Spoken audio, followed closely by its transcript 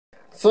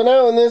So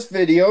now in this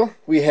video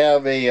we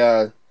have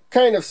a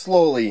kind of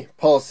slowly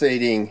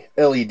pulsating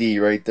LED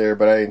right there,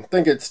 but I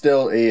think it's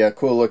still a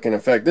cool looking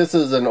effect. This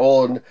is an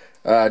old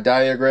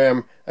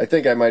diagram. I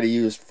think I might have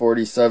used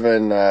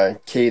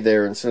 47K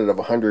there instead of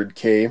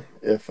 100K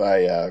if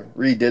I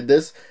redid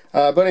this.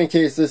 But in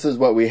case, this is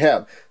what we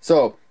have.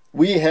 So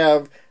we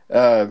have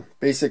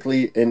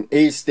basically an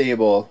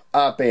astable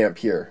op amp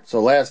here.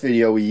 So last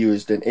video we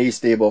used an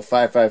astable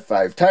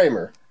 555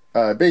 timer.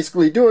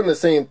 Basically doing the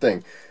same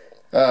thing.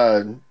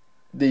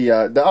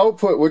 The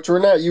output, which we're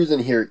not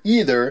using here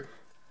either,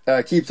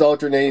 keeps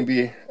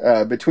alternating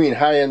between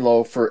high and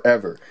low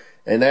forever,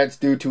 and that's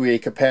due to a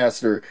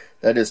capacitor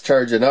that is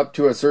charging up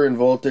to a certain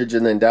voltage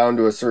and then down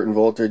to a certain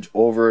voltage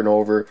over and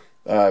over,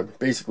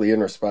 basically in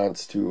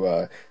response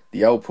to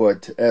the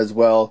output, as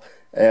well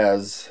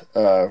as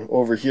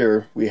over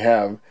here we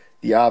have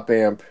the op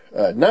amp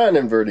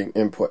non-inverting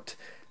input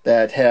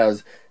that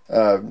has,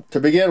 to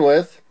begin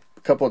with,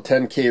 a couple of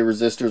 10K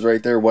resistors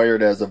right there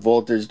wired as a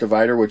voltage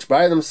divider, which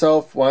by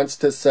themselves wants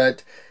to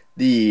set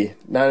the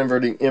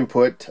non-inverting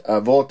input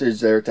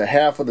voltage there to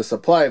half of the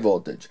supply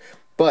voltage.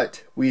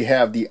 But we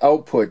have the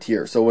output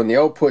here, so when the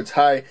output's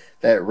high,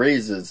 that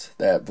raises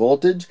that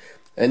voltage,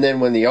 and then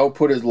when the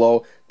output is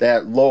low,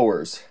 that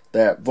lowers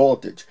that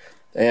voltage.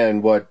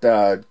 And what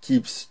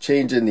keeps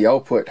changing the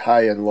output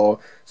high and low,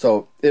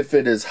 so if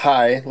it is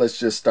high, let's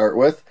just start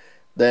with,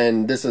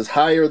 then this is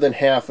higher than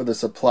half of the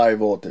supply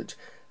voltage.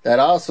 That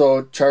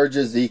also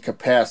charges the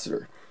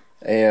capacitor,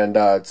 and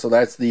so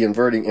that's the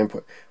inverting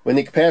input. When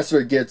the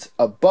capacitor gets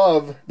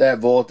above that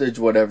voltage,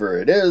 whatever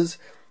it is,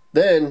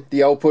 then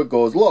the output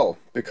goes low,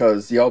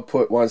 because the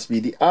output wants to be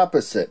the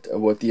opposite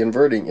of what the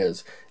inverting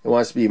is. It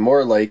wants to be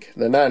more like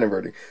the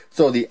non-inverting.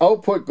 So the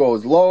output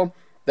goes low,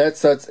 that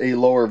sets a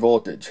lower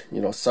voltage,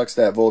 sucks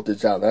that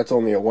voltage down. That's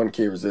only a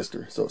 1K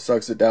resistor, so it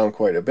sucks it down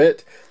quite a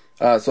bit.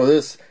 So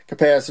this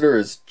capacitor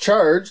is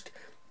charged.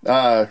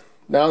 Now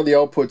the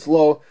output's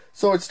low,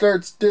 so it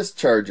starts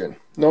discharging.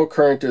 No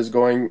current is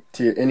going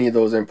to any of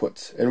those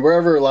inputs. And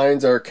wherever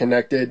lines are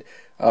connected,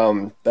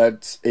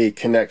 that's a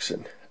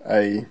connection.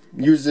 I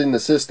use in the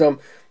system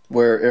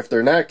where if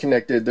they're not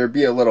connected, there'd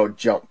be a little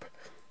jump.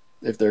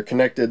 If they're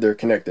connected, they're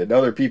connected.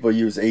 Other people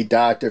use a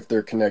dot if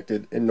they're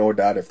connected and no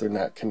dot if they're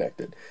not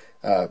connected.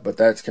 But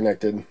that's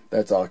connected,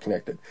 that's all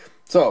connected.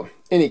 So,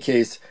 any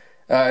case,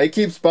 it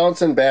keeps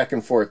bouncing back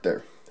and forth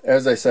there.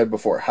 As I said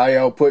before, high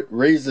output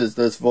raises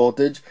this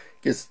voltage,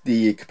 gets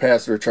the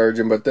capacitor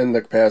charging, but then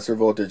the capacitor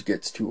voltage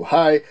gets too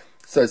high,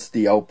 sets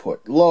the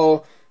output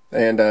low,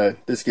 and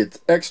this gets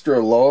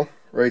extra low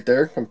right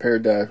there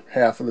compared to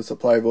half of the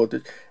supply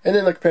voltage, and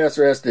then the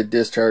capacitor has to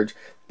discharge,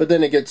 but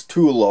then it gets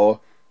too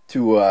low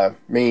to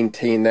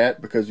maintain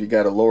that because we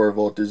got a lower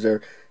voltage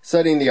there,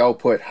 setting the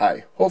output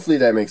high. Hopefully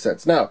that makes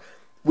sense. Now,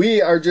 we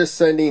are just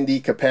sending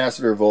the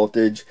capacitor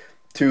voltage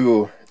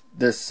to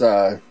this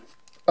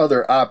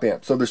other op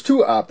amp. So there's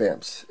two op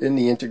amps in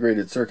the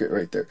integrated circuit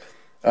right there.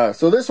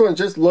 So this one's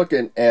just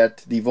looking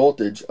at the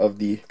voltage of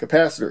the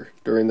capacitor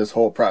during this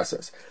whole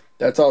process.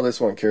 That's all this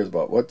one cares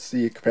about. What's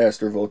the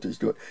capacitor voltage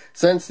doing?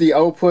 Since the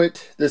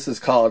output, this is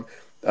called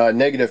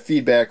negative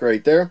feedback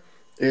right there,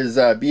 is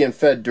being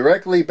fed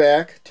directly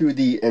back to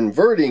the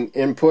inverting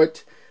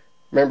input.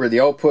 Remember, the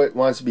output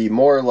wants to be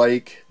more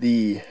like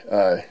the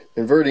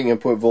inverting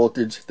input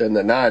voltage than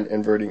the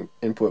non-inverting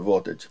input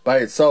voltage. By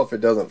itself,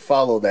 it doesn't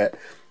follow that.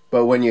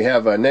 But when you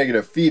have a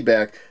negative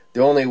feedback,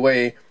 the only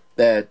way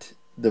that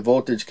the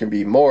voltage can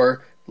be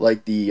more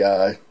like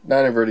the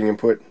non-inverting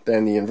input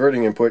than the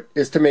inverting input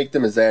is to make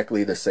them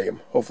exactly the same.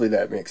 Hopefully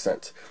that makes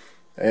sense.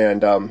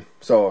 And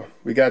so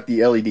we got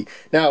the LED.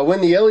 Now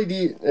when the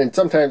LED, and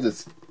sometimes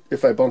it's,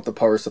 if I bump the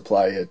power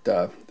supply, it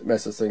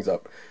messes things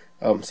up.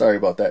 Sorry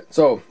about that.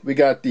 So we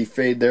got the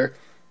fade there.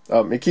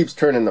 It keeps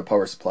turning the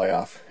power supply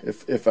off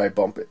if I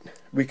bump it.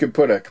 We could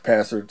put a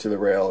capacitor to the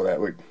rail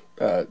that would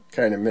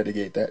kind of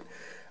mitigate that.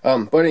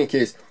 But in any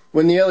case,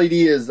 when the LED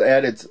is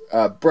at its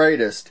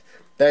brightest,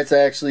 that's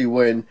actually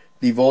when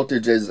the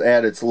voltage is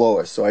at its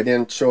lowest. So I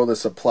didn't show the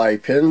supply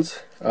pins,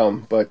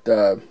 but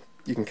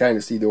you can kind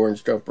of see the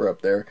orange jumper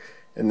up there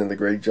and then the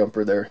gray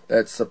jumper there.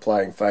 That's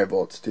supplying 5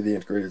 volts to the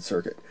integrated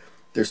circuit.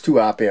 There's 2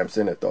 op amps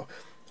in it though.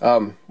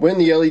 When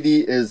the LED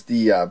is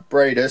the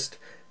brightest,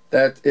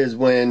 that is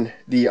when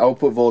the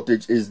output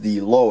voltage is the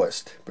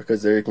lowest,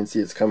 because there you can see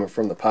it's coming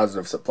from the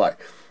positive supply.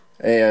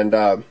 And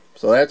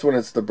so that's when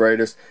it's the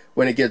brightest.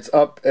 When it gets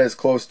up as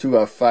close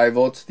to 5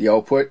 volts, the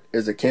output,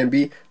 as it can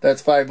be,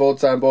 that's 5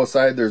 volts on both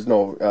sides. There's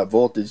no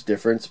voltage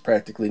difference,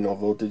 practically no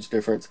voltage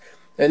difference.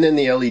 And then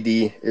the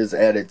LED is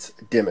at its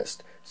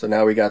dimmest. So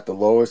now we got the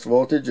lowest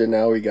voltage, and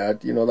now we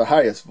got, the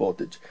highest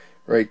voltage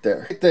right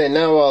there. Then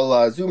now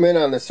I'll zoom in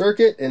on the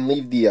circuit and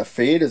leave the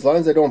fade. As long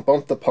as I don't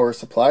bump the power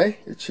supply,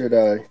 it should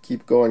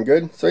keep going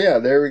good. So yeah,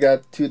 there we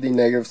got to the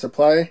negative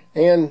supply,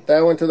 and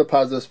that went to the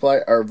positive supply,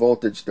 our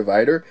voltage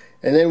divider.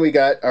 And then we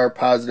got our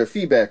positive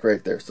feedback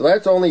right there. So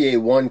that's only a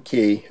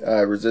 1K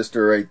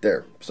resistor right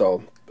there.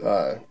 So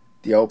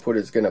the output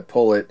is going to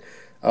pull it.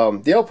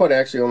 The output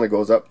actually only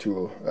goes up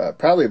to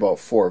probably about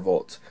 4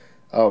 volts.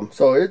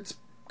 So it's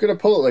going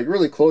to pull it like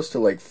really close to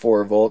like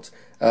 4 volts.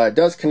 It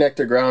does connect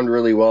to ground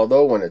really well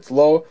though when it's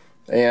low,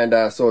 and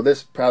so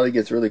this probably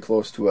gets really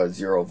close to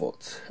 0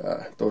 volts,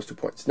 those 2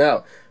 points.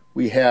 Now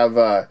we have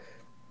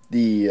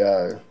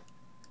the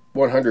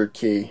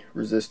 100K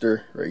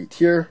resistor right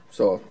here,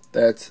 so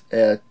that's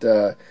at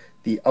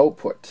the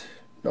output.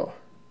 No,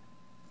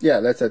 yeah,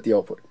 that's at the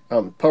output.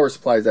 Power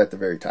supply is at the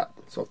very top,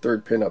 so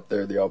 3rd pin up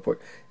there, the output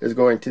is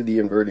going to the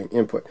inverting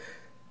input.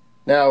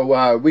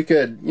 Now we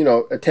could, you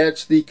know,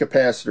 attach the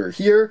capacitor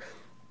here,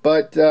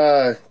 but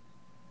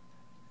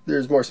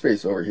there's more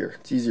space over here.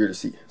 It's easier to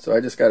see, so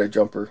I just got a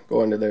jumper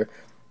go into there,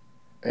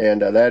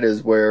 and that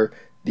is where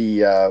the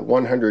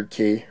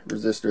 100K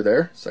resistor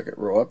there, 2nd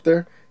row up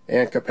there,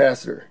 and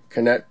capacitor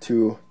connect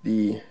to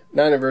the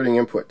non-inverting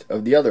input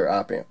of the other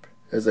op amp,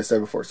 as I said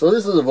before. So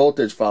this is a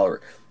voltage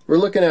follower. We're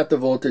looking at the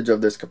voltage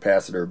of this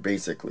capacitor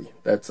basically.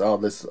 That's all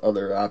this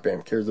other op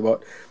amp cares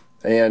about.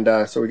 And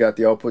so we got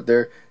the output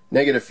there,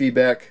 negative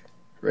feedback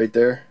right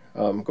there,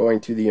 going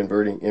to the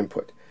inverting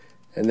input.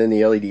 And then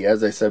the LED,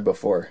 as I said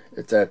before,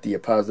 it's at the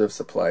positive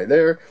supply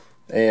there.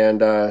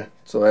 And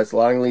so that's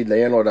long lead,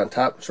 the anode on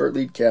top, short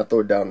lead,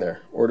 cathode down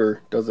there.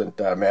 Order doesn't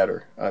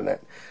matter on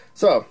that.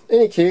 So, in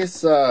any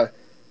case,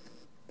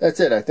 that's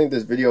it. I think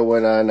this video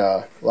went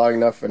on long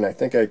enough, and I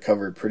think I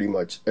covered pretty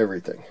much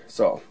everything.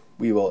 So,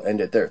 we will end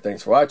it there.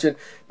 Thanks for watching.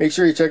 Make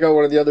sure you check out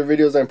one of the other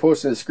videos I'm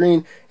posting on the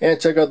screen, and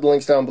check out the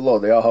links down below.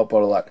 They all help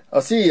out a lot.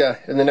 I'll see you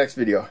in the next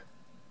video.